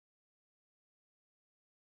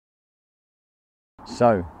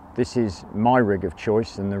So this is my rig of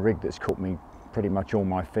choice and the rig that's caught me pretty much all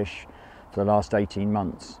my fish for the last 18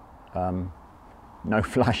 months. No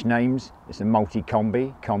flash names, it's a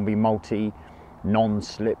combi multi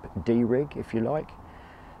non-slip D rig if you like.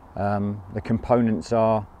 The components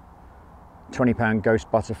are 20-pound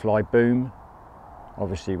Ghost butterfly boom,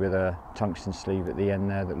 obviously with a tungsten sleeve at the end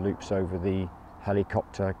there that loops over the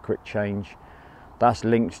helicopter quick change. That's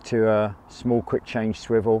linked to a small quick change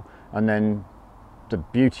swivel, and then the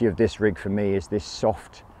beauty of this rig for me is this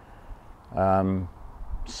soft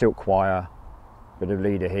silk wire bit of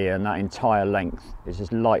leader here, and that entire length is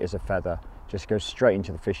as light as a feather, just goes straight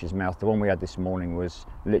into the fish's mouth. The one we had this morning was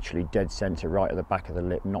literally dead center, right at the back of the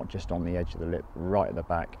lip, not just on the edge of the lip, right at the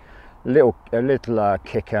back. A little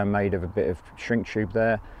kicker made of a bit of shrink tube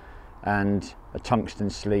there, and a tungsten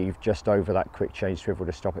sleeve just over that quick change swivel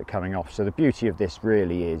to stop it coming off. So the beauty of this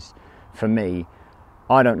really is, for me,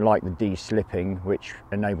 I don't like the de-slipping, which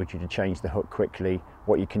enabled you to change the hook quickly.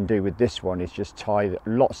 What you can do with this one is just tie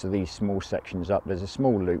lots of these small sections up. There's a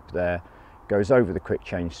small loop there, goes over the quick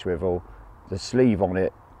change swivel. The sleeve on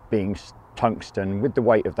it being tungsten, with the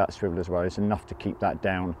weight of that swivel as well, is enough to keep that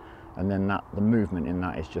down. And then the movement in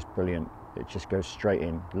that is just brilliant. It just goes straight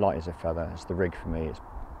in, light as a feather. It's the rig for me. It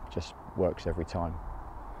just works every time.